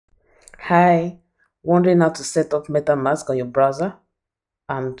Hi, wondering how to set up Metamask on your browser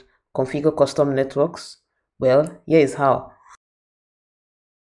and configure custom networks? Well, here is how.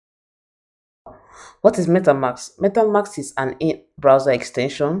 What is Metamask? Metamask is an in-browser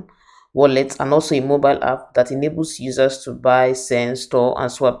extension, wallet, and also a mobile app that enables users to buy, send, store,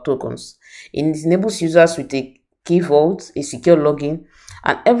 and swap tokens. It enables users with a key vault, a secure login,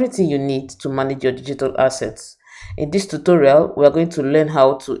 and everything you need to manage your digital assets. In this tutorial, we are going to learn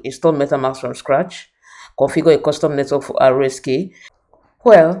how to install Metamask from scratch, configure a custom network for RSK.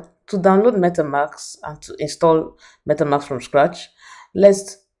 Well, to download Metamask and to install Metamask from scratch,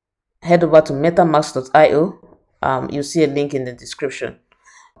 let's head over to metamask.io. You'll see a link in the description.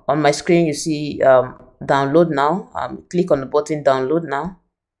 On my screen, you see download now. Click on the button download now.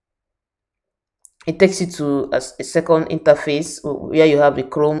 It takes you to a second interface where you have the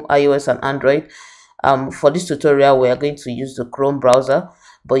Chrome, iOS, and Android. For this tutorial, we are going to use the Chrome browser,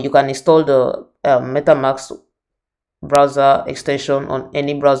 but you can install the Metamask browser extension on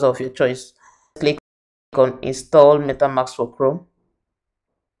any browser of your choice. Click on install Metamask for Chrome.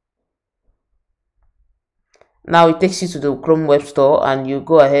 Now it takes you to the Chrome web store and you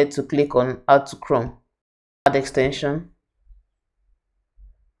go ahead to click on add to Chrome. Add extension.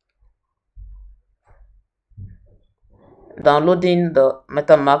 Downloading the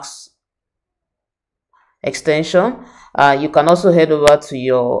Metamask extension. You can also head over to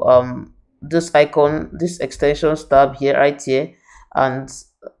your this icon, this extensions tab here, right here, and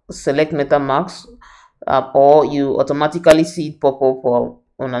select Metamask, or you automatically see it pop up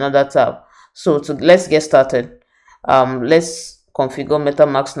on another tab. So let's get started. Let's configure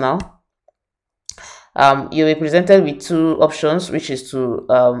Metamask now. You'll be presented with two options, which is to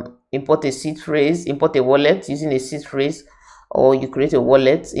import a seed phrase, import a wallet using a seed phrase, or you create a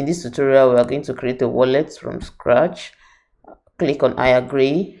wallet. In this tutorial, we are going to create a wallet from scratch. Click on I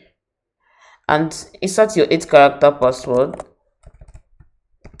agree and insert your 8-character password.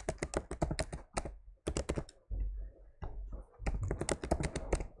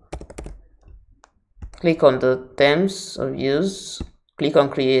 Click on the terms of use, click on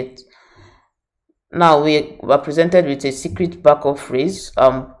create. Now we are presented with a secret backup phrase.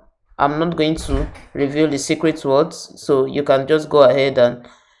 I'm not going to reveal the secret words, so you can just go ahead and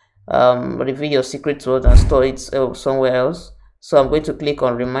reveal your secret word and store it somewhere else. So I'm going to click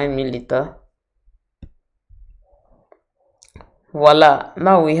on remind me later. Voila,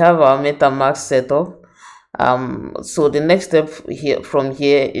 now we have our MetaMask setup. So the next step from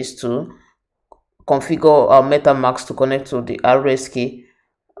here is to configure our MetaMask to connect to the RSK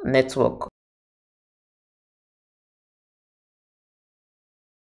network.